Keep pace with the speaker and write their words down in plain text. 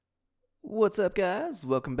What's up, guys?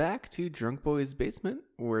 Welcome back to Drunk Boys Basement,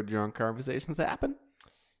 where drunk conversations happen.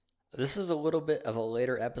 This is a little bit of a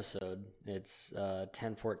later episode. It's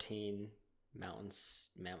 10:14 Mountain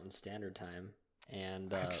Standard Time,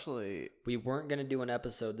 and Actually, we weren't going to do an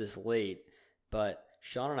episode this late, but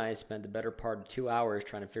Sean and I spent the better part of 2 hours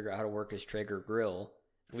trying to figure out how to work his Traeger grill.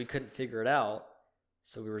 We couldn't figure it out,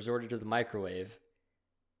 so we resorted to the microwave.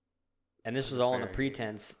 And this was all on the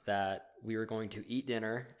pretense that we were going to eat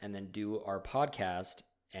dinner and then do our podcast,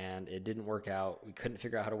 and it didn't work out. We couldn't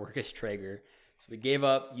figure out how to work his Traeger. So we gave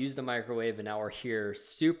up, used the microwave, and now we're here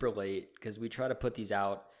super late because we try to put these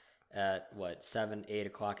out at, 7, 8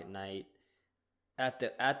 o'clock at night at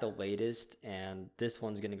the latest, and this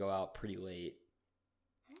one's going to go out pretty late.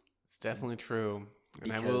 It's definitely true.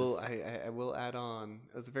 And I will add on,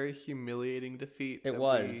 it was a very humiliating defeat. It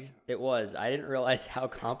was. I didn't realize how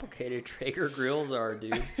complicated Traeger grills are,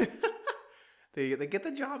 dude. They get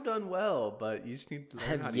the job done well, but you just need to learn how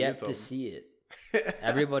to use them. I have yet to see it.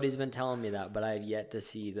 Everybody's been telling me that, but I have yet to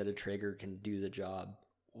see that a Traeger can do the job.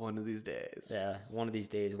 One of these days. Yeah, one of these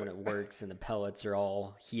days when it works and the pellets are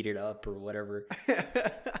all heated up or whatever.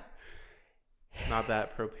 Not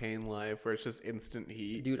that propane life where it's just instant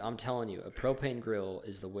heat. Dude, I'm telling you, a propane grill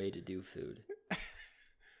is the way to do food.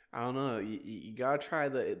 I don't know. You gotta try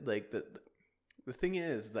the thing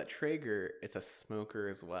is that Traeger, it's a smoker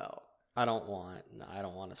as well. I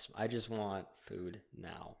just want food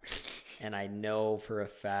now. And I know for a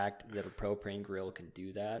fact that a propane grill can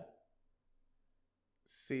do that.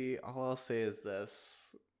 See, all I'll say is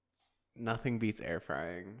this. Nothing beats air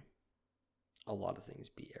frying. A lot of things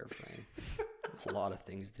beat air frying. A lot of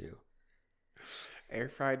things do. Air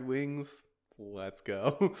fried wings, let's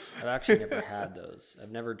go. I've actually never had those.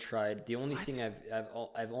 I've never tried. The only thing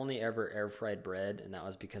I've only ever air fried bread, and that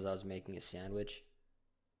was because I was making a sandwich.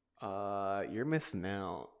 You're missing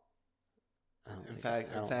out. In fact,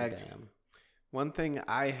 I am. One thing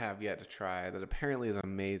I have yet to try that apparently is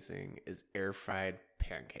amazing is air fried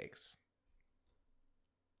pancakes.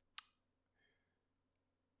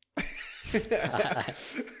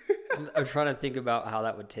 I'm trying to think about how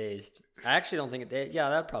that would taste. I actually don't think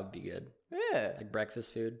that'd probably be good. Yeah, like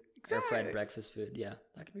breakfast food, exactly. Air fried breakfast food. Yeah,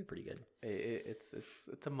 that could be pretty good. It's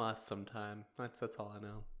a must sometime. That's all I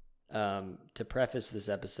know. To preface this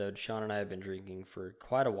episode, Sean and I have been drinking for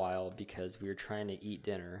quite a while because we were trying to eat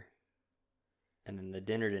dinner, and then the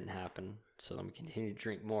dinner didn't happen. So then we continued to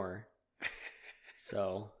drink more.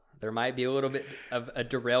 So there might be a little bit of a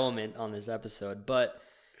derailment on this episode, but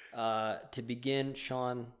to begin,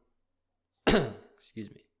 Sean. Excuse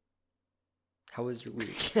me. How was your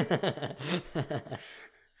week? I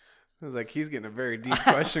was like, he's getting a very deep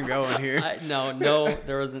question going here. No,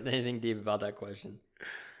 there wasn't anything deep about that question.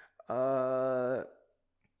 I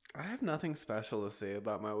have nothing special to say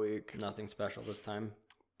about my week. Nothing special this time.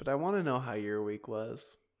 But I want to know how your week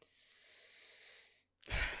was.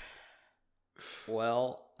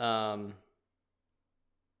 Well,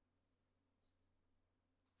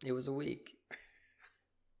 it was a week.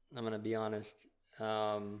 I'm going to be honest.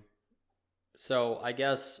 So I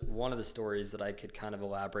guess one of the stories that I could kind of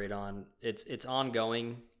elaborate on, it's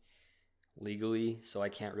ongoing legally, so I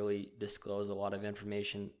can't really disclose a lot of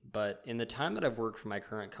information. But in the time that I've worked for my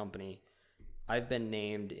current company, I've been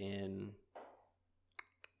named in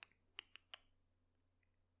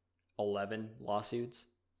 11 lawsuits.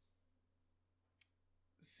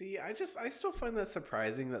 See, I still find that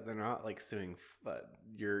surprising that they're not like suing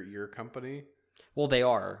your company. Well, they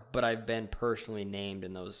are, but I've been personally named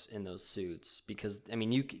in those suits because I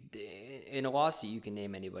mean, in a lawsuit you can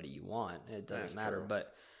name anybody you want. It doesn't matter. True.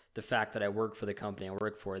 But the fact that I work for the company I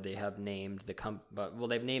work for, they have named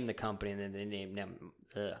they've named the company and then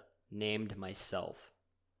they named myself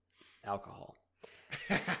alcohol.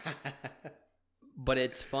 But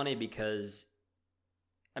it's funny because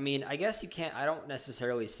I mean, I guess I don't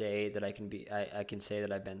necessarily say that I can say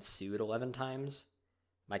that I've been sued 11 times.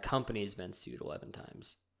 My company's been sued 11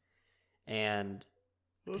 times. And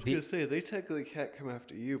I was going to say, they technically can't come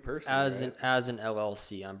after you personally. As an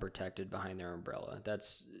LLC, I'm protected behind their umbrella.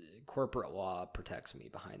 That's corporate law protects me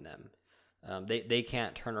behind them. They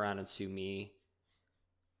can't turn around and sue me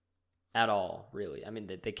at all, really. I mean,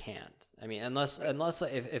 they can't. I mean, unless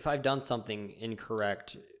if I've done something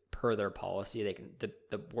incorrect per their policy, they can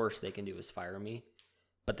the worst they can do is fire me,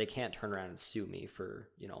 but they can't turn around and sue me for,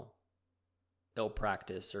 ill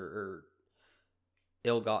practice or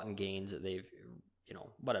ill-gotten gains that they've,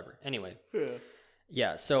 whatever. Anyway.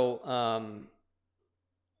 Yeah. So,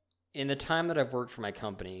 in the time that I've worked for my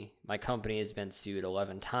company has been sued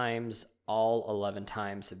 11 times. All 11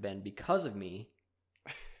 times have been because of me.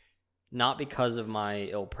 Not because of my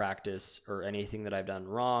ill practice or anything that I've done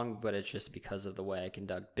wrong, but it's just because of the way I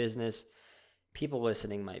conduct business. People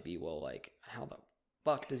listening might be, well, like, how the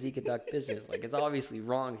fuck does he conduct business? Like, it's obviously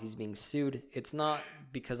wrong. He's being sued. It's not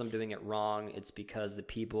because I'm doing it wrong. It's because the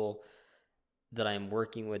people that I'm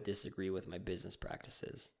working with disagree with my business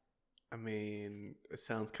practices. I mean, it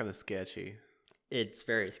sounds kind of sketchy. It's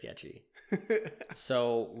very sketchy.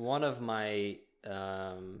 So one of my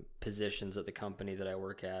positions at the company that I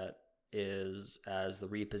work at is as the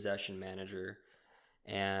repossession manager.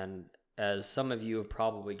 And as some of you have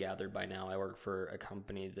probably gathered by now, I work for a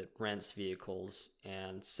company that rents vehicles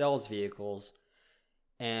and sells vehicles.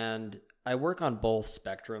 And I work on both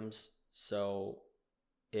spectrums. So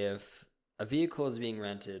if a vehicle is being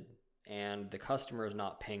rented and the customer is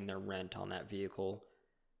not paying their rent on that vehicle,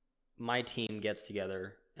 my team gets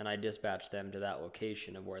together and I dispatch them to that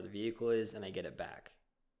location of where the vehicle is and I get it back.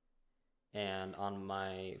 And on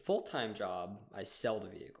my full-time job, I sell the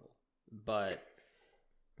vehicle. But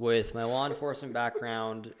with my law enforcement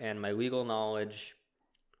background and my legal knowledge,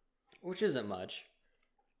 which isn't much,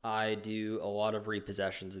 I do a lot of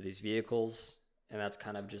repossessions of these vehicles. And that's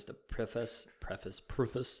kind of just a preface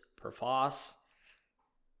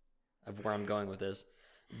of where I'm going with this.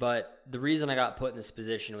 But the reason I got put in this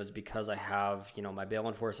position was because I have, my bail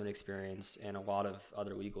enforcement experience and a lot of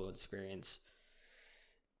other legal experience.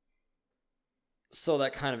 So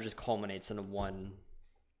that kind of just culminates into one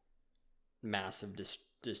massive just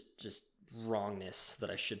wrongness that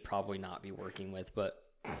I should probably not be working with. But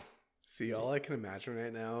see, all I can imagine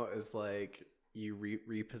right now is like you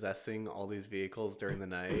repossessing all these vehicles during the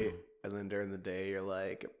night, and then during the day you're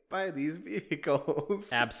like, buy these vehicles.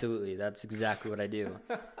 Absolutely, that's exactly what I do.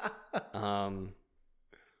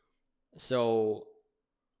 So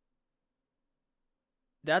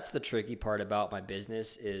that's the tricky part about my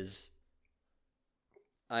business is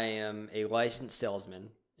I am a licensed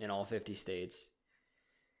salesman in all 50 states,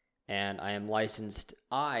 and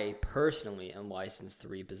I personally am licensed to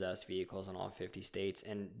repossess vehicles in all 50 states,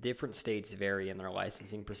 and different states vary in their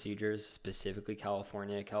licensing procedures, specifically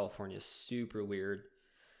California. California is super weird,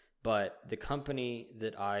 but the company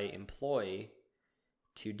that I employ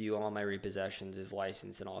to do all my repossessions is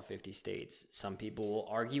licensed in all 50 states. Some people will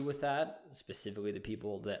argue with that, specifically the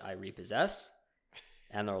people that I repossess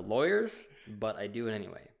and their lawyers, but I do it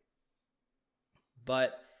anyway.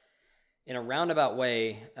 But in a roundabout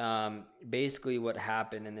way, basically what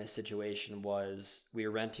happened in this situation was we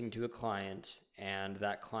were renting to a client, and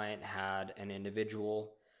that client had an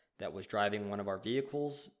individual that was driving one of our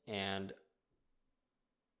vehicles, and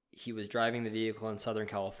he was driving the vehicle in Southern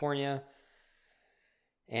California,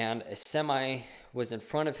 and a semi was in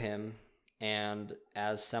front of him, and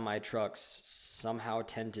as semi trucks somehow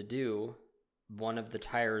tend to do, one of the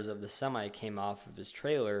tires of the semi came off of his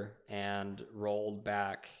trailer and rolled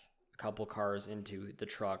back a couple cars into the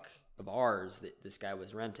truck of ours that this guy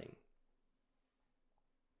was renting.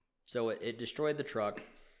 So it destroyed the truck,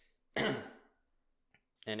 and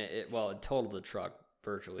it totaled the truck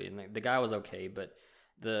virtually. And the guy was okay, but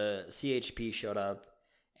the CHP showed up,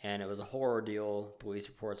 and it was a whole ordeal. Police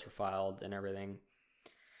reports were filed and everything.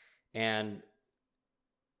 And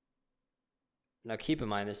now keep in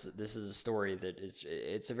mind, this is a story that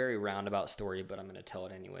it's a very roundabout story, but I'm going to tell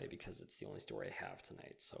it anyway because it's the only story I have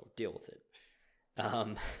tonight, so deal with it.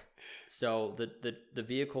 So the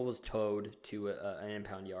vehicle was towed to an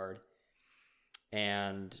impound yard,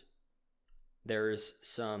 and there's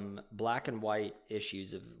some black and white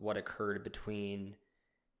issues of what occurred between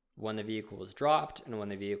when the vehicle was dropped and when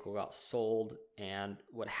the vehicle got sold. And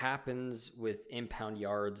what happens with impound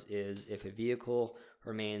yards is if a vehicle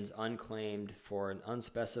remains unclaimed for an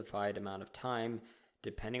unspecified amount of time,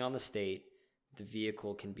 depending on the state, the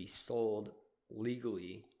vehicle can be sold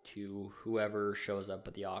legally to whoever shows up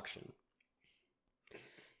at the auction.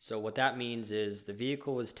 So what that means is the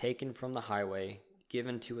vehicle was taken from the highway,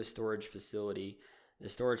 given to a storage facility. The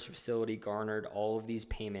storage facility garnered all of these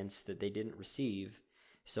payments that they didn't receive.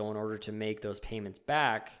 So in order to make those payments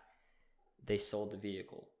back, they sold the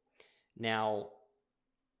vehicle. Now,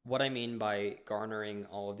 what I mean by garnering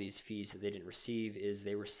all of these fees that they didn't receive is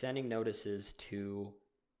they were sending notices to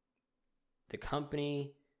the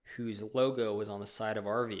company whose logo was on the side of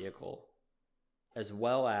our vehicle, as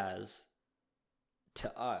well as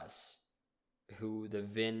to us, who the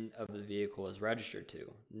VIN of the vehicle is registered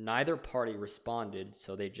to. Neither party responded,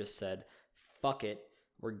 so they just said, fuck it,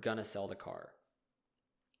 we're gonna sell the car.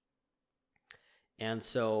 And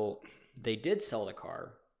so they did sell the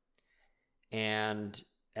car, and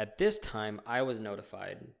at this time I was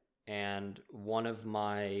notified, and one of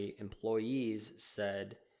my employees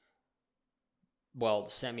said,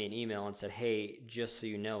 sent me an email and said, hey, just so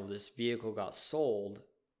you know, this vehicle got sold.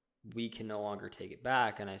 We can no longer take it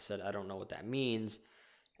back. And I said, I don't know what that means.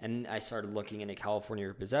 And I started looking into California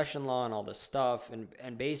repossession law and all this stuff.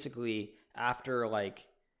 And basically, after like,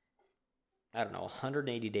 I don't know,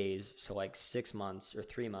 180 days, so like 6 months or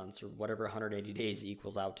 3 months or whatever 180 days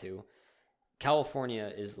equals out to,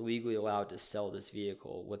 California is legally allowed to sell this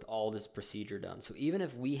vehicle with all this procedure done. So even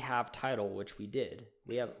if we have title, which we did,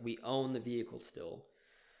 we own the vehicle still,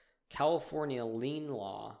 California lien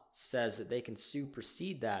law says that they can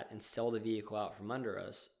supersede that and sell the vehicle out from under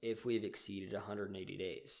us if we've exceeded 180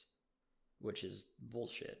 days, which is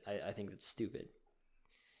bullshit. I think that's stupid.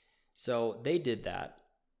 So they did that.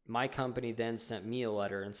 My company then sent me a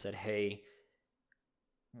letter and said, hey,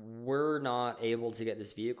 we're not able to get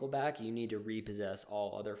this vehicle back. You need to repossess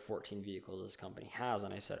all other 14 vehicles this company has.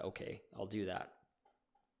 And I said, okay, I'll do that.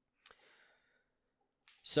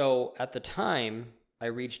 So at the time, I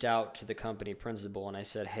reached out to the company principal and I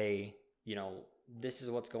said, hey, this is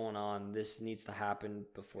what's going on. This needs to happen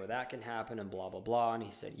before that can happen and blah, blah, blah. And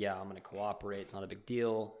he said, yeah, I'm going to cooperate. It's not a big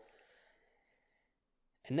deal.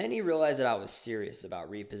 And then he realized that I was serious about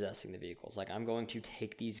repossessing the vehicles. Like, I'm going to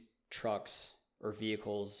take these trucks or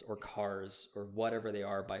vehicles or cars or whatever they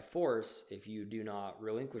are by force if you do not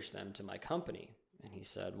relinquish them to my company. And he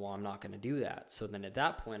said, well, I'm not going to do that. So then at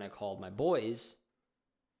that point, I called my boys.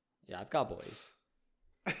 Yeah, I've got boys.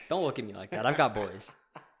 Don't look at me like that. I've got boys.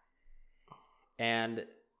 And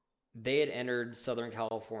they had entered Southern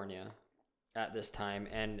California at this time.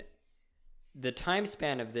 And the time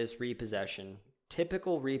span of this repossession,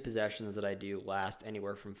 typical repossessions that I do last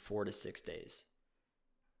anywhere from 4 to 6 days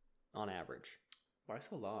on average. Why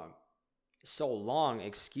so long? So long,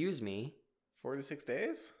 excuse me. 4 to 6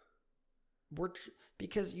 days?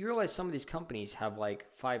 Because you realize some of these companies have like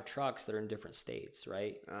 5 trucks that are in different states,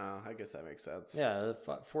 right? Oh, I guess that makes sense. Yeah,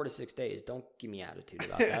 4 to 6 days. Don't give me attitude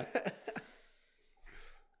about that.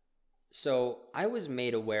 So I was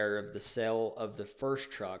made aware of the sale of the first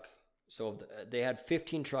truck. So they had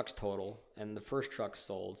 15 trucks total, and the first truck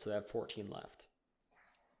sold, so they have 14 left.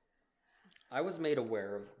 I was made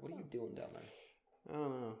aware of... What are you doing down there? I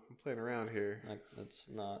don't know. I'm playing around here. That's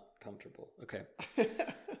not comfortable. Okay.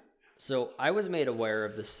 So I was made aware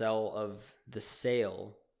of the sale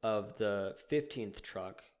of the 15th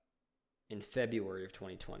truck in February of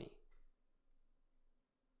 2020.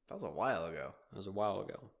 That was a while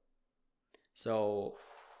ago. So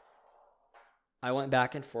I went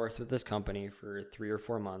back and forth with this company for 3 or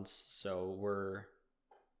 4 months. So we're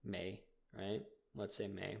May, right? Let's say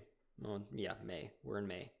May. Well, yeah, May. We're in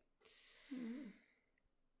May. Mm-hmm.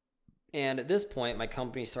 And at this point, my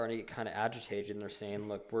company's starting to get kind of agitated, and they're saying,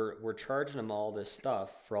 look, we're charging them all this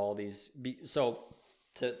stuff for all these. So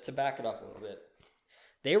to back it up a little bit,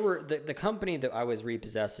 they were the company that I was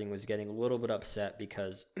repossessing was getting a little bit upset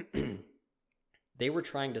because they were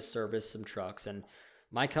trying to service some trucks, and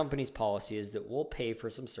my company's policy is that we'll pay for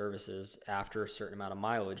some services after a certain amount of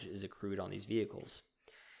mileage is accrued on these vehicles.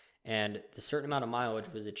 And the certain amount of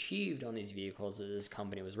mileage was achieved on these vehicles that this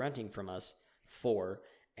company was renting from us for,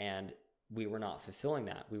 and we were not fulfilling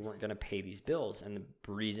that. We weren't going to pay these bills, and the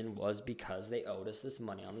reason was because they owed us this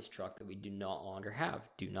money on this truck that we no longer have.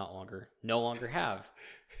 Does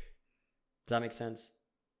that make sense?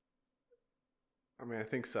 I mean, I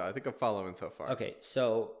think so. I think I'm following so far. Okay,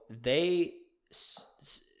 so the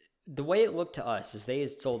way it looked to us is they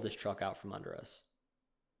had sold this truck out from under us.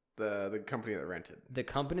 The company that rented. The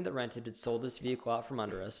company that rented had sold this vehicle out from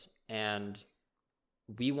under us, and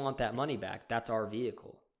we want that money back. That's our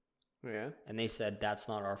vehicle. Yeah. And they said, that's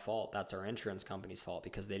not our fault. That's our insurance company's fault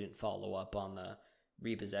because they didn't follow up on the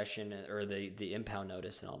repossession or the impound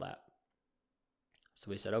notice and all that. So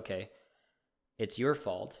we said, okay, it's your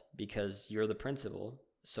fault because you're the principal.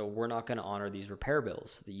 So we're not going to honor these repair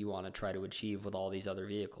bills that you want to try to achieve with all these other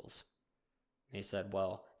vehicles. And they said,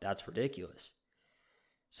 well, that's ridiculous.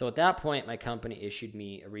 So at that point, my company issued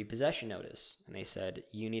me a repossession notice. And they said,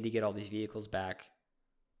 you need to get all these vehicles back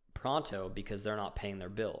pronto because they're not paying their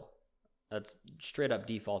bill. That's straight up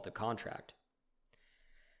default to contract.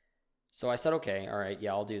 So I said, okay, all right,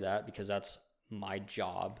 yeah, I'll do that because that's my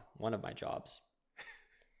job, one of my jobs.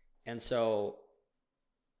 And so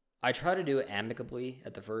I try to do it amicably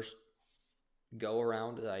at the first go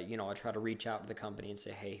around. I try to reach out to the company and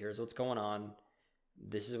say, hey, here's what's going on.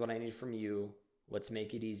 This is what I need from you. Let's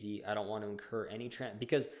make it easy. I don't want to incur any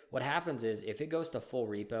because what happens is if it goes to full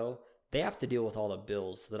repo, they have to deal with all the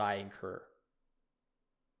bills that I incur.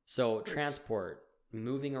 So transport,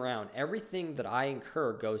 moving around, everything that I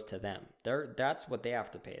incur goes to them. That's what they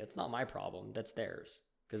have to pay. That's not my problem. That's theirs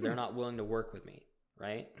because they're not willing to work with me,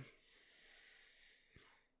 right?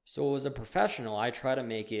 So as a professional, I try to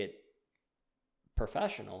make it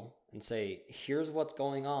professional and say, here's what's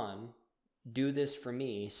going on. Do this for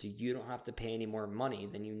me so you don't have to pay any more money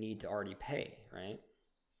than you need to already pay, right?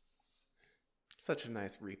 Such a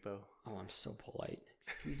nice repo. Oh, I'm so polite.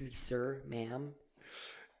 Excuse me, sir, ma'am.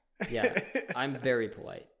 Yeah, I'm very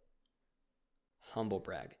polite. Humble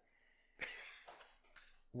brag.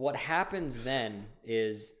 What happens then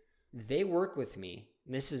is they work with me.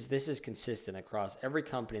 This is consistent across every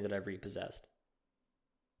company that I've repossessed.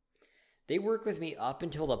 They work with me up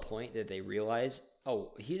until the point that they realize,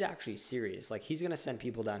 oh, he's actually serious. Like, he's going to send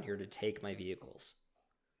people down here to take my vehicles.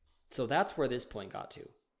 So that's where this point got to.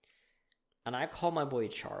 And I call my boy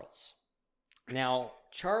Charles. Now,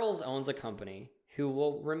 Charles owns a company who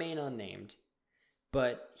will remain unnamed,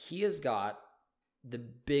 but he has got the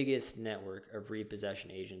biggest network of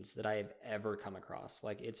repossession agents that I have ever come across.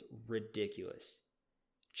 Like, it's ridiculous.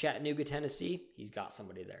 Chattanooga, Tennessee, he's got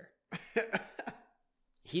somebody there.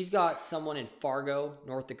 He's got someone in Fargo,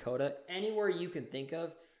 North Dakota. Anywhere you can think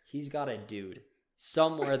of, he's got a dude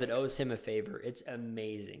somewhere that owes him a favor. It's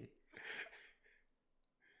amazing.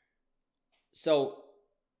 So,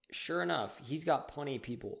 sure enough, he's got plenty of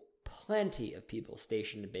people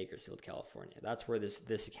stationed in Bakersfield, California. That's where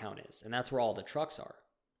this account is, and that's where all the trucks are,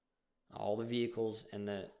 all the vehicles, and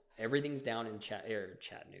everything's down in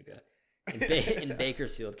Chattanooga, in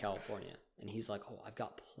Bakersfield, California. And he's like, "Oh, I've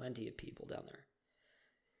got plenty of people down there."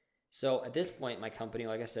 So at this point, my company,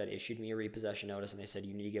 like I said, issued me a repossession notice, and they said,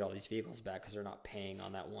 "You need to get all these vehicles back because they're not paying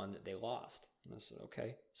on that one that they lost." And I said,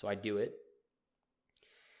 "Okay." So I do it.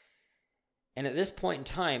 And at this point in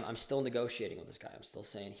time, I'm still negotiating with this guy. I'm still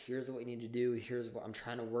saying, here's what we need to do. Here's what I'm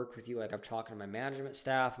trying to work with you. Like, I'm talking to my management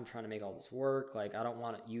staff. I'm trying to make all this work. Like, I don't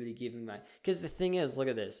want you to give me because the thing is, look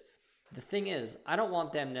at this. The thing is, I don't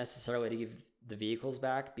want them necessarily to give the vehicles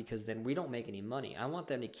back because then we don't make any money. I want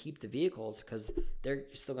them to keep the vehicles because they're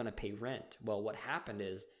still going to pay rent. Well, what happened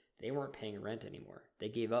is they weren't paying rent anymore. They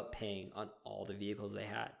gave up paying on all the vehicles they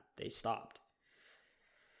had. They stopped.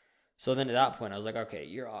 So then at that point, I was like, okay,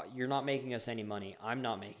 you're not making us any money. I'm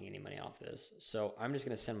not making any money off this. So I'm just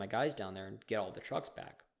going to send my guys down there and get all the trucks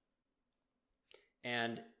back.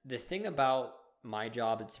 And the thing about my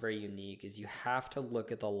job that's very unique is you have to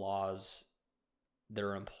look at the laws that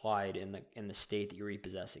are implied in the state that you're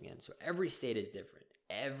repossessing in. So every state is different.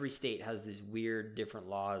 Every state has these weird different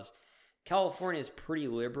laws. California is pretty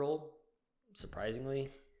liberal, surprisingly.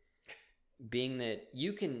 Being that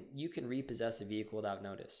you can repossess a vehicle without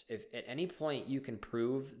notice. If at any point you can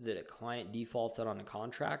prove that a client defaulted on a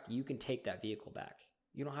contract, you can take that vehicle back.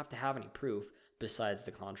 You don't have to have any proof besides the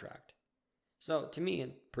contract. So to me,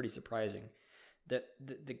 it's pretty surprising.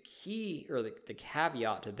 The key or the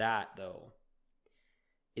caveat to that, though,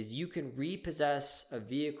 is you can repossess a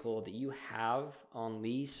vehicle that you have on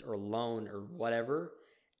lease or loan or whatever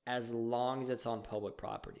as long as it's on public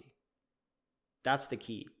property. That's the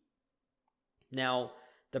key. Now,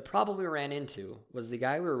 the problem we ran into was the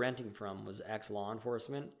guy we were renting from was ex-law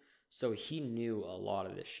enforcement, so he knew a lot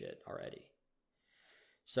of this shit already.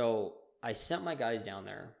 So I sent my guys down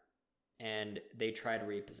there, and they tried to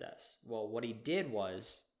repossess. Well, what he did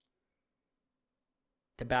was,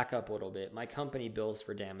 to back up a little bit, my company bills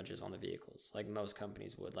for damages on the vehicles, like most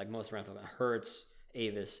companies would, like most rental, Hertz,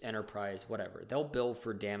 Avis, Enterprise, whatever. They'll bill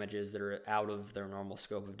for damages that are out of their normal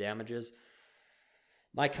scope of damages.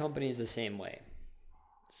 My company is the same way.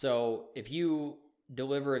 So if you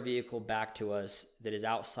deliver a vehicle back to us that is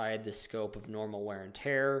outside the scope of normal wear and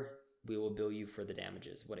tear, we will bill you for the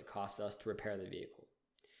damages, what it costs us to repair the vehicle.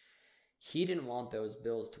 He didn't want those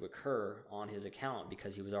bills to occur on his account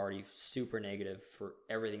because he was already super negative for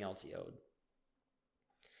everything else he owed.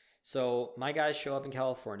 So my guys show up in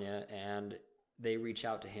California and they reach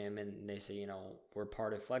out to him and they say, we're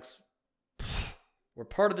part of Flex. We're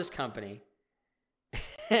part of this company.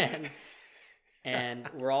 and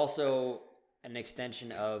we're also an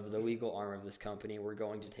extension of the legal arm of this company. We're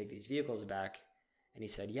going to take these vehicles back. And he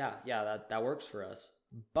said, yeah, that works for us.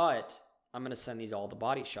 But I'm going to send these all to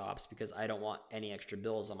body shops because I don't want any extra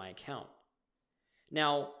bills on my account.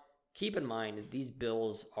 Now, keep in mind, these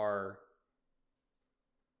bills are,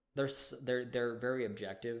 they're very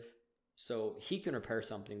objective. So he can repair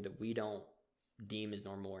something that we don't deem as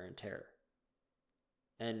normal wear and tear.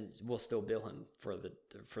 And we'll still bill him for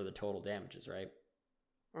the total damages, right?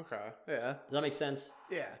 Okay, yeah. Does that make sense?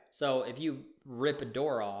 Yeah. So if you rip a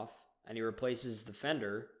door off and he replaces the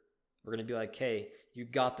fender, we're going to be like, hey, you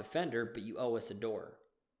got the fender, but you owe us a door,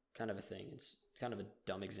 kind of a thing. It's kind of a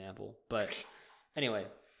dumb example. But anyway,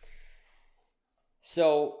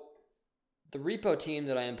 so the repo team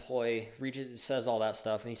that I employ says all that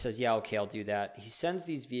stuff, and he says, yeah, okay, I'll do that. He sends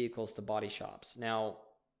these vehicles to body shops. Now,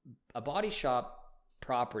 a body shop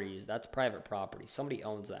properties, that's private property. Somebody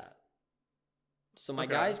owns that. So my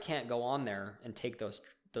guys can't go on there and take those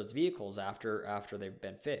vehicles after they've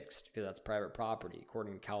been fixed, because that's private property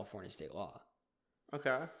according to California state law.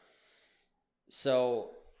 Okay.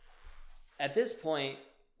 So at this point,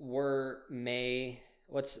 we're in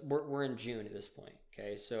June at this point.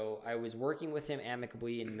 Okay, so I was working with him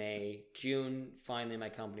amicably in May. June, finally, my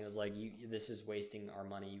company was like, this is wasting our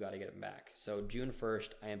money. You got to get them back. So June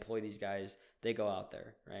 1st, I employ these guys. They go out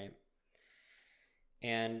there, right?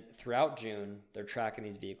 And throughout June, they're tracking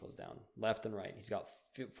these vehicles down, left and right. He's got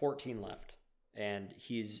 14 left. And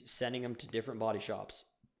he's sending them to different body shops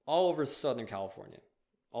all over Southern California,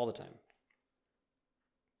 all the time.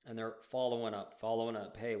 And they're following up.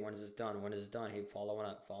 Hey, when is this done? Hey, following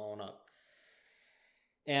up.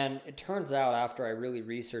 And it turns out, after I really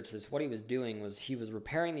researched this, what he was doing was he was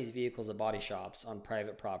repairing these vehicles at body shops on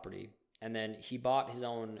private property. And then he bought his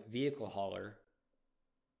own vehicle hauler.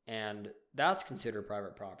 And that's considered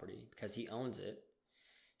private property because he owns it.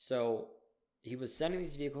 So he was sending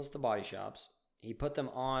these vehicles to body shops. He put them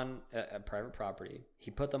on a private property.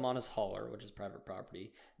 He put them on his hauler, which is private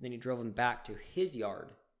property. And then he drove them back to his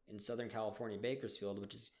yard in Southern California, Bakersfield,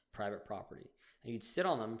 which is private property. And he'd sit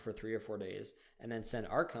on them for 3 or 4 days and then send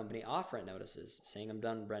our company off-rent notices saying, I'm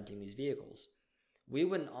done renting these vehicles. We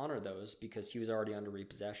wouldn't honor those because he was already under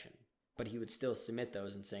repossession. But he would still submit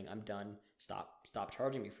those and saying, I'm done, stop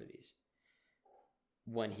charging me for these,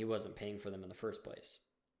 when he wasn't paying for them in the first place.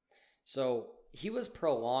 So he was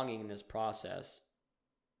prolonging this process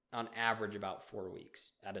on average about 4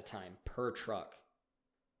 weeks at a time per truck.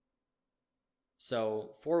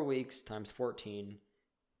 So 4 weeks times 14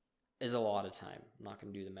 is a lot of time. I'm not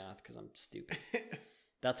going to do the math because I'm stupid.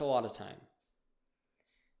 That's a lot of time.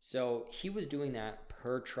 So he was doing that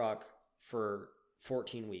per truck for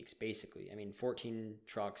 14 weeks, basically. I mean, 14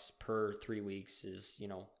 trucks per 3 weeks is,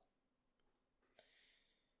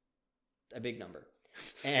 a big number.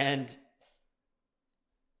 And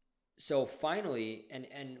so finally,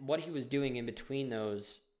 and what he was doing in between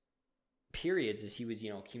those periods is he was,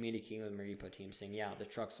 communicating with the repo team saying, yeah,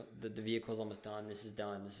 the vehicle's almost done. This is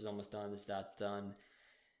done. This is almost done. That's done.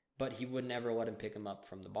 But he would never let him pick them up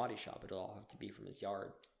from the body shop. It'll all have to be from his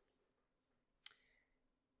yard.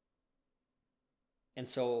 And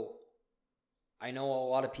so I know a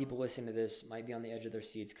lot of people listening to this might be on the edge of their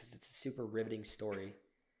seats because it's a super riveting story.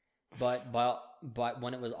 But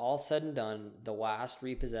when it was all said and done, the last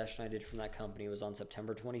repossession I did from that company was on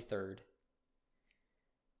September 23rd.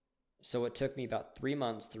 So it took me about 3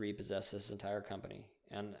 months to repossess this entire company.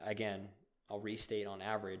 And again, I'll restate, on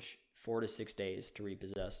average, 4 to 6 days to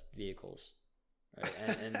repossess vehicles.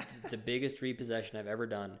 Right? And the biggest repossession I've ever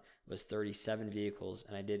done was 37 vehicles,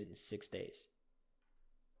 and I did it in 6 days.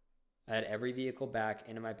 I had every vehicle back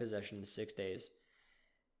into my possession in 6 days.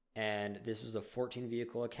 And this was a 14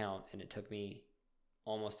 vehicle account, and it took me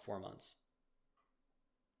almost 4 months.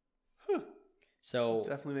 Huh. So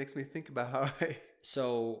definitely makes me think about how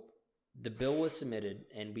So the bill was submitted,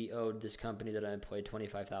 and we owed this company that I employed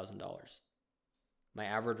 $25,000. My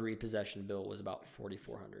average repossession bill was about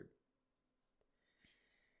 $4,400.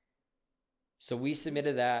 So we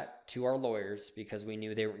submitted that to our lawyers because we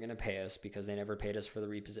knew they weren't going to pay us because they never paid us for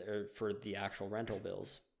the actual rental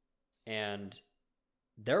bills. And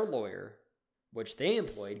their lawyer, which they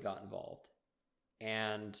employed, got involved.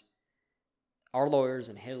 And our lawyers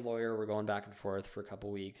and his lawyer were going back and forth for a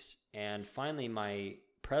couple weeks. And finally, my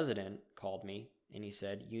president called me and he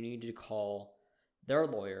said, you need to call their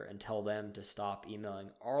lawyer and tell them to stop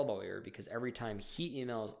emailing our lawyer, because every time he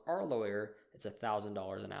emails our lawyer, it's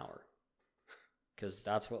 $1,000 an hour. Because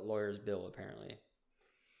that's what lawyers bill, apparently.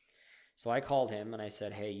 So I called him and I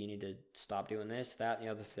said, hey, you need to stop doing this, that, and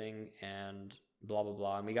the other thing, and blah, blah,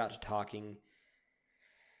 blah. And we got to talking.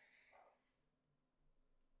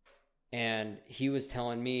 And he was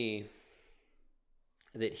telling me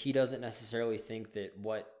that he doesn't necessarily think that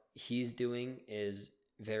what he's doing is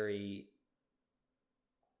very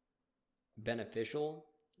beneficial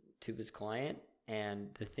to his client. And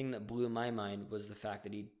the thing that blew my mind was the fact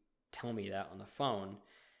that he'd tell me that on the phone.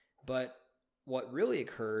 But what really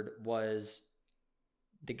occurred was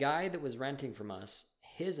the guy that was renting from us,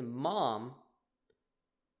 his mom,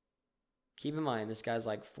 keep in mind, this guy's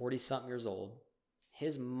like 40-something years old.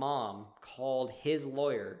 His mom called his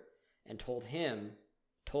lawyer and told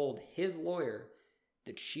his lawyer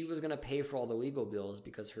that she was going to pay for all the legal bills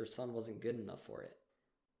because her son wasn't good enough for it.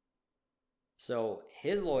 So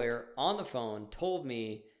his lawyer on the phone told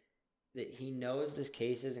me that he knows this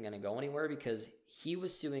case isn't going to go anywhere because he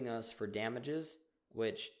was suing us for damages,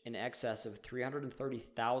 which in excess of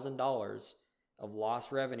 $330,000 of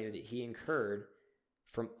lost revenue that he incurred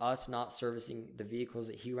from us not servicing the vehicles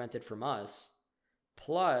that he rented from us,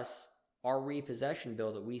 plus our repossession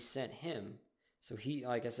bill that we sent him. So he,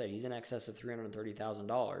 like I said, he's in excess of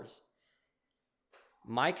 $330,000.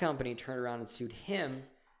 My company turned around and sued him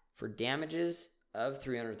for damages of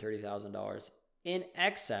 $330,000 in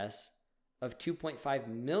excess of $2.5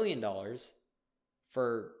 million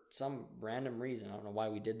for some random reason. I don't know why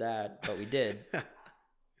we did that, but we did.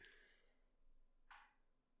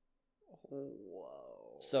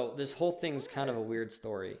 Whoa. So this whole thing's kind of a weird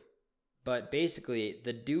story. But basically,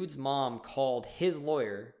 the dude's mom called his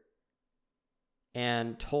lawyer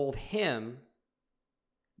and told him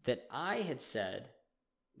that I had said,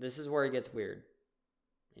 this is where it gets weird.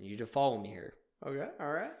 I need you to follow me here. Okay,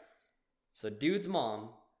 all right. So dude's mom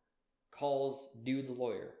calls dude's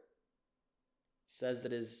lawyer, says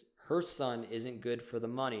that her son isn't good for the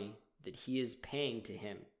money that he is paying to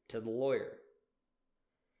him, to the lawyer.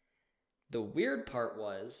 The weird part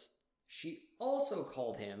was she also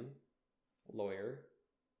called him, lawyer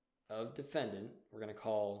of defendant, we're going to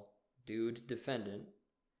call dude defendant,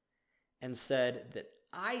 and said that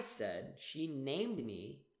I said, she named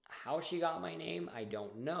me, how she got my name, I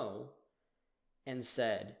don't know, and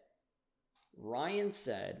said, Ryan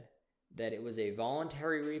said that it was a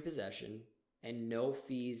voluntary repossession and no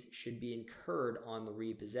fees should be incurred on the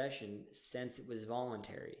repossession since it was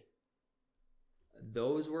voluntary.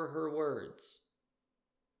 Those were her words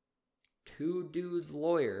to dude's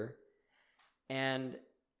lawyer, and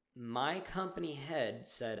my company head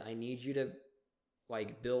said, I need you to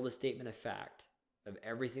build a statement of fact of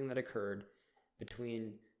everything that occurred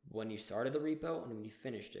between when you started the repo and when you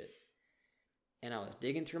finished it. And I was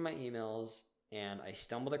digging through my emails and I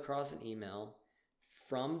stumbled across an email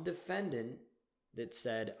from defendant that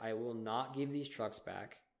said, I will not give these trucks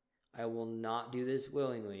back. I will not do this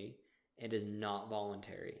willingly. It is not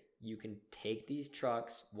voluntary. You can take these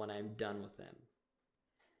trucks when I'm done with them.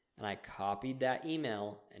 And I copied that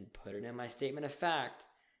email and put it in my statement of fact,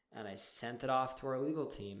 and I sent it off to our legal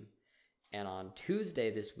team. And on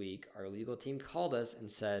Tuesday this week, our legal team called us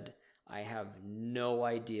and said, I have no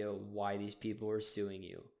idea why these people are suing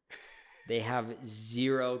you. They have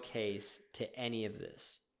zero case to any of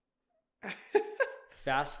this.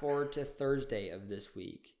 Fast forward to Thursday of this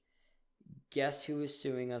week. Guess who is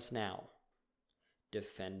suing us now?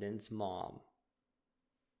 Defendant's mom.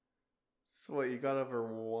 So what, you got over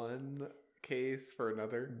one case for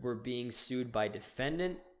another? We're being sued by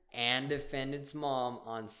defendant and defendant's mom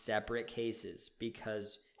on separate cases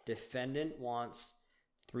because defendant wants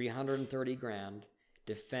 $330,000.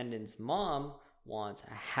 Defendant's mom wants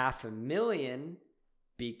 $500,000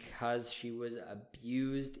 because she was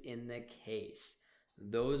abused in the case.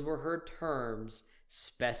 Those were her terms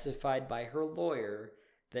specified by her lawyer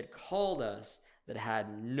that called us that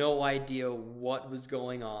had no idea what was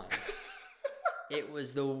going on. It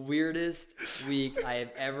was the weirdest week I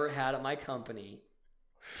have ever had at my company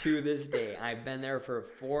to this day. I've been there for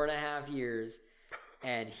 4.5 years,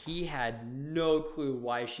 and he had no clue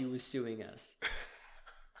why she was suing us.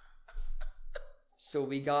 So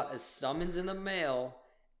we got a summons in the mail,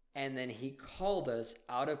 and then he called us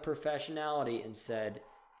out of professionality and said,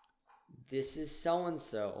 this is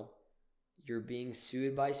so-and-so. You're being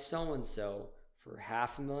sued by so-and-so for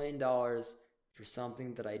 $500,000 for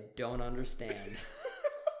something that I don't understand.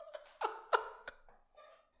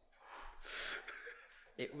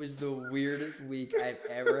 It was the weirdest week I've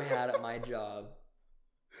ever had at my job.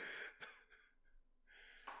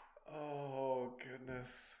 Oh,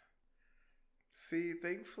 goodness. See,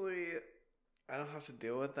 thankfully, I don't have to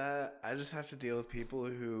deal with that. I just have to deal with people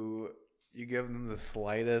who you give them the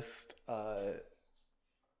slightest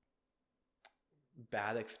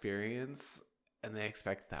bad experience and they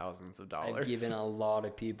expect thousands of dollars. I've given a lot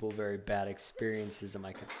of people very bad experiences in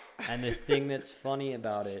my company. And the thing that's funny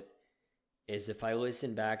about it is if I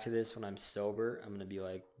listen back to this when I'm sober, I'm going to be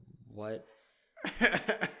like, what?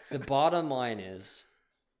 The bottom line is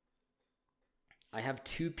I have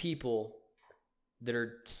 2 people that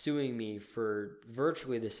are suing me for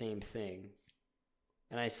virtually the same thing.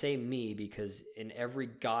 And I say me because in every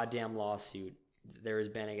goddamn lawsuit there has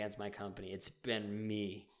been against my company, it's been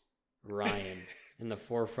me, Ryan, in the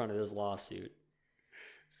forefront of this lawsuit.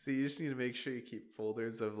 So you just need to make sure you keep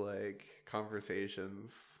folders of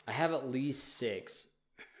conversations. I have at least 6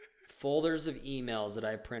 folders of emails that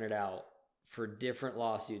I printed out for different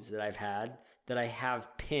lawsuits that I've had that I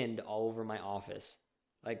have pinned all over my office.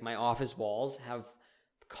 My office walls have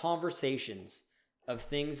conversations of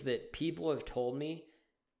things that people have told me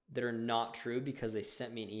that are not true because they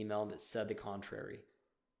sent me an email that said the contrary.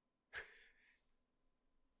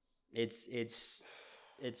 It's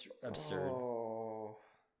absurd. Oh.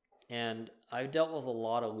 And I've dealt with a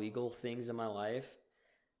lot of legal things in my life,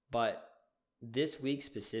 but this week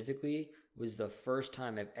specifically was the first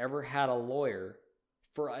time I've ever had a lawyer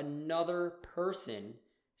for another person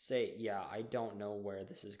say, yeah, I don't know where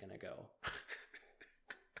this is going to go.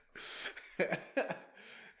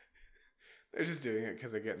 They're just doing it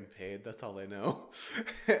because they're getting paid. That's all they know.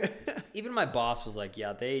 Even my boss was like,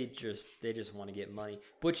 yeah, they just want to get money,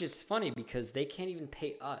 which is funny because they can't even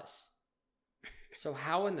pay us. So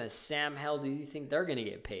how in the Sam hell do you think they're going to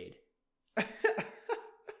get paid?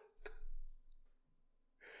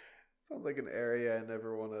 Sounds like an area I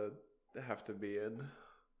never want to have to be in.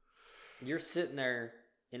 You're sitting there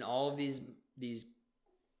in all of these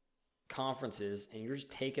conferences and you're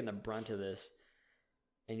just taking the brunt of this.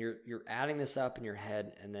 And you're adding this up in your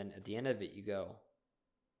head, and then at the end of it, you go,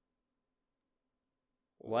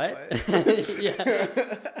 "What?" Yeah.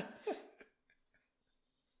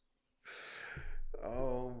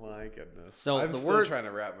 Oh my goodness! So I'm still trying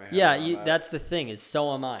to wrap my head. Yeah, that's the thing. Is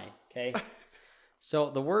so am I. Okay. So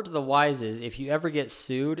the word to the wise is: if you ever get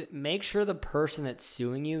sued, make sure the person that's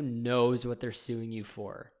suing you knows what they're suing you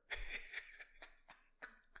for.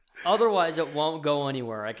 Otherwise, it won't go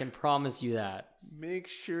anywhere. I can promise you that. Make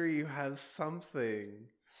sure you have something.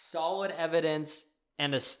 Solid evidence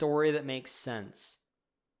and a story that makes sense.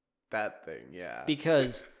 That thing, yeah.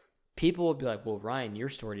 Because people will be like, well, Ryan, your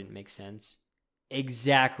story didn't make sense.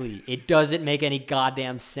 Exactly. It doesn't make any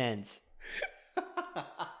goddamn sense.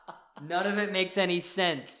 None of it makes any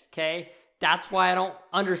sense, okay? That's why I don't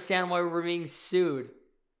understand why we're being sued.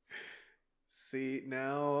 See,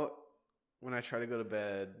 now when I try to go to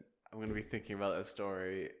bed, I'm going to be thinking about that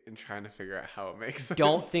story and trying to figure out how it makes sense.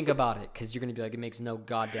 Don't think about it, because you're going to be like, it makes no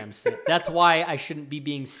goddamn sense. That's why I shouldn't be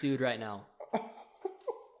being sued right now.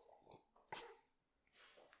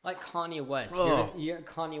 Like Kanye West.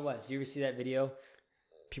 Kanye West. You ever see that video?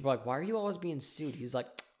 People are like, why are you always being sued? He's like,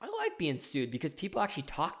 I like being sued because people actually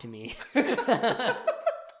talk to me. Wait,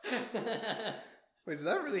 did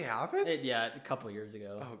that really happen? Yeah, a couple of years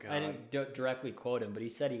ago. Oh, God. I didn't directly quote him, but he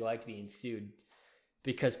said he liked being sued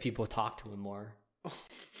because people talk to him more. Oh,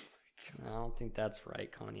 my God. I don't think that's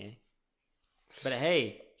right, Kanye. But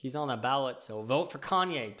hey, he's on the ballot, so vote for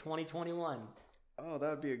Kanye 2021. Oh, that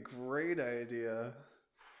would be a great idea.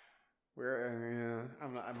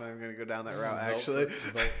 I'm not even going to go down that route, actually.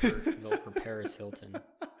 Vote for Paris Hilton.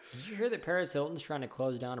 Did you hear that Paris Hilton's trying to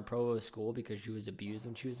close down a Provo school because she was abused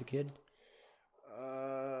when she was a kid?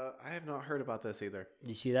 I have not heard about this either. Did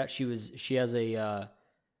you see that? She has a,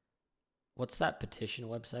 what's that petition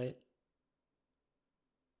website?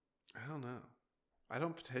 I don't know. I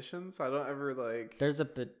don't petitions. I don't ever There's a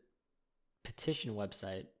petition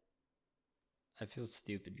website. I feel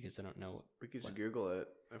stupid because I don't know. We could just Google it.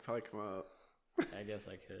 It'd probably come up. I guess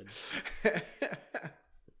I could.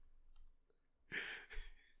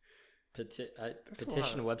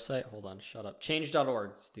 Petition website. Hold on. Shut up.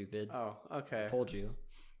 Change.org. Stupid. Oh, okay. Told you.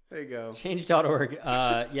 There you go. Change.org.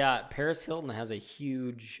 Yeah, Paris Hilton has a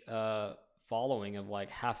huge following of like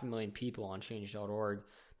 500,000 people on Change.org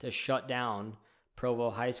to shut down Provo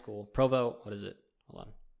High School. Provo. What is it? Hold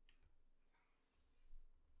on.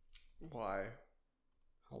 Why?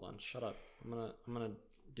 Hold on, shut up. I'm gonna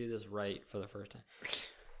do this right for the first time.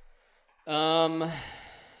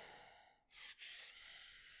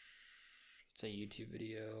 It's a YouTube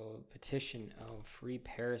video. Petition. Oh, free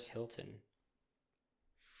Paris Hilton.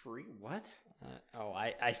 Free what?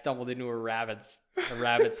 I stumbled into a rabbit's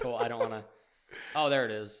hole. I don't want to. Oh, there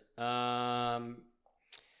it is.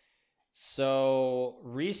 So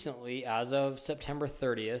recently, as of September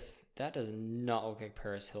 30th, that does not look like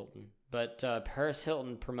Paris Hilton. But Paris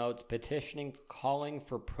Hilton promotes petitioning calling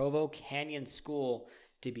for Provo Canyon School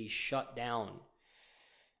to be shut down.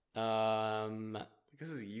 This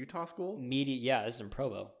is a Utah school? Yeah, this is in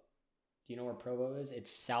Provo. Do you know where Provo is?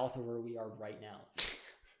 It's south of where we are right now.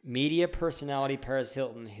 Media personality Paris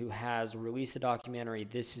Hilton, who has released the documentary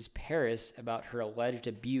This is Paris about her alleged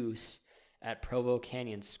abuse at Provo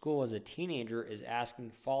Canyon School as a teenager, is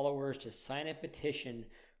asking followers to sign a petition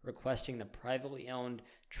requesting the privately owned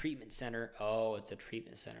treatment center. Oh, it's a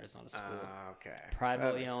treatment center. It's not a school. Okay.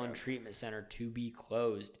 Privately owned treatment center to be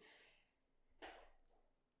closed.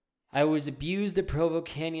 I was abused at Provo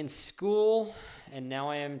Canyon School, and now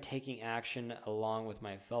I am taking action along with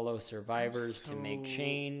my fellow survivors to make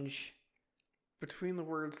change. Between the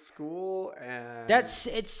word school and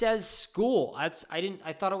it says school. I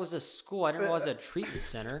thought it was a school. I didn't know it was a treatment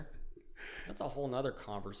center. That's a whole nother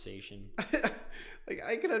conversation. Like,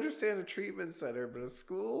 I can understand a treatment center, but a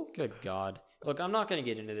school? Good God. Look, I'm not going to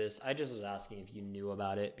get into this. I just was asking if you knew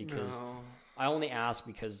about it because I only asked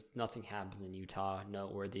because nothing happened in Utah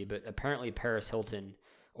noteworthy. But apparently Paris Hilton,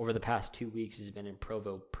 over the past 2 weeks, has been in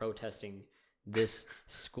Provo protesting this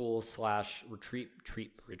school /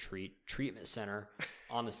 treatment center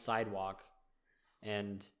on the sidewalk.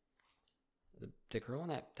 And the girl in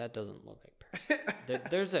that doesn't look like Paris.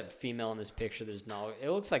 There's a female in this picture that's not.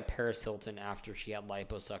 It looks like Paris Hilton after she had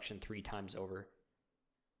liposuction 3 times over.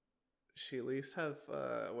 She at least have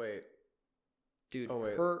wait. Dude,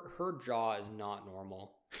 her jaw is not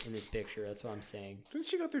normal in this picture. That's what I'm saying. Didn't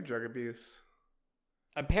she go through drug abuse?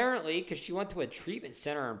 Apparently, because she went to a treatment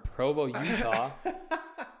center in Provo, Utah.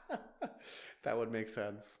 That would make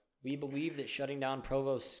sense. We believe that shutting down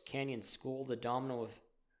Provo Canyon School, the domino of...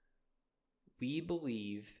 We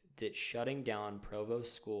believe that shutting down Provo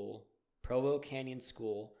Canyon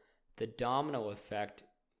School, the domino effect,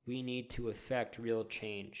 we need to effect real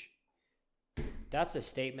change. That's a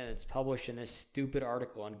statement that's published in this stupid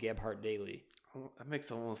article on Gebhardt Daily. Well, that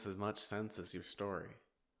makes almost as much sense as your story.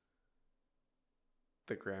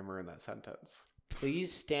 The grammar in that sentence.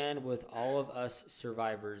 Please stand with all of us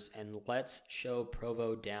survivors and let's show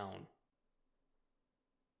Provo down.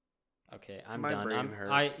 Okay, I'm done. My brain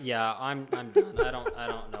hurts. I'm done. I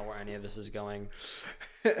don't know where any of this is going.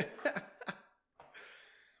 All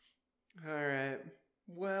right.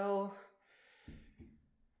 Well,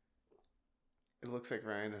 it looks like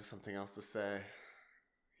Ryan has something else to say.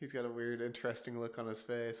 He's got a weird, interesting look on his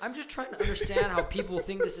face. I'm just trying to understand how people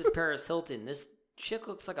think this is Paris Hilton. This chick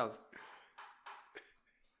looks like I'm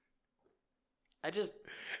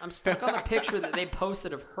stuck on a picture that they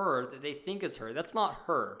posted of her that they think is her. That's not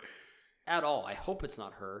her at all. I hope it's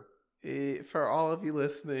not her. For all of you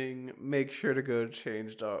listening, make sure to go to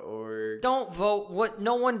change.org. Don't vote.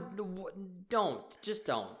 Don't. Just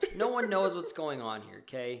don't. No one knows what's going on here,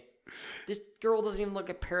 okay? This girl doesn't even look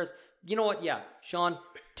at Paris. You know what? Yeah, Sean,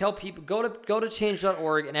 tell people, go to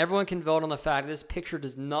change.org and everyone can vote on the fact this picture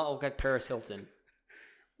does not look like Paris Hilton.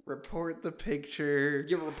 Report the picture.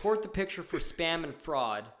 You report the picture for spam and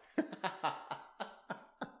fraud.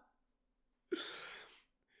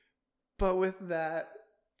 But with that,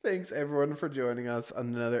 thanks everyone for joining us on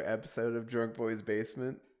another episode of Drunk Boys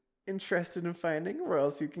Basement. Interested in finding where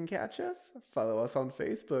else you can catch us? Follow us on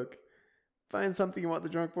Facebook. Find something you want the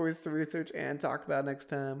Drunk Boys to research and talk about next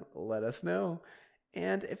time, let us know.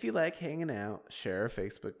 And if you like hanging out, share our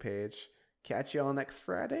Facebook page. Catch you all next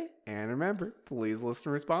Friday. And remember, please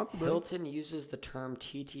listen responsibly. Hilton uses the term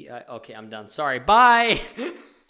TTI. Okay, I'm done. Sorry. Bye.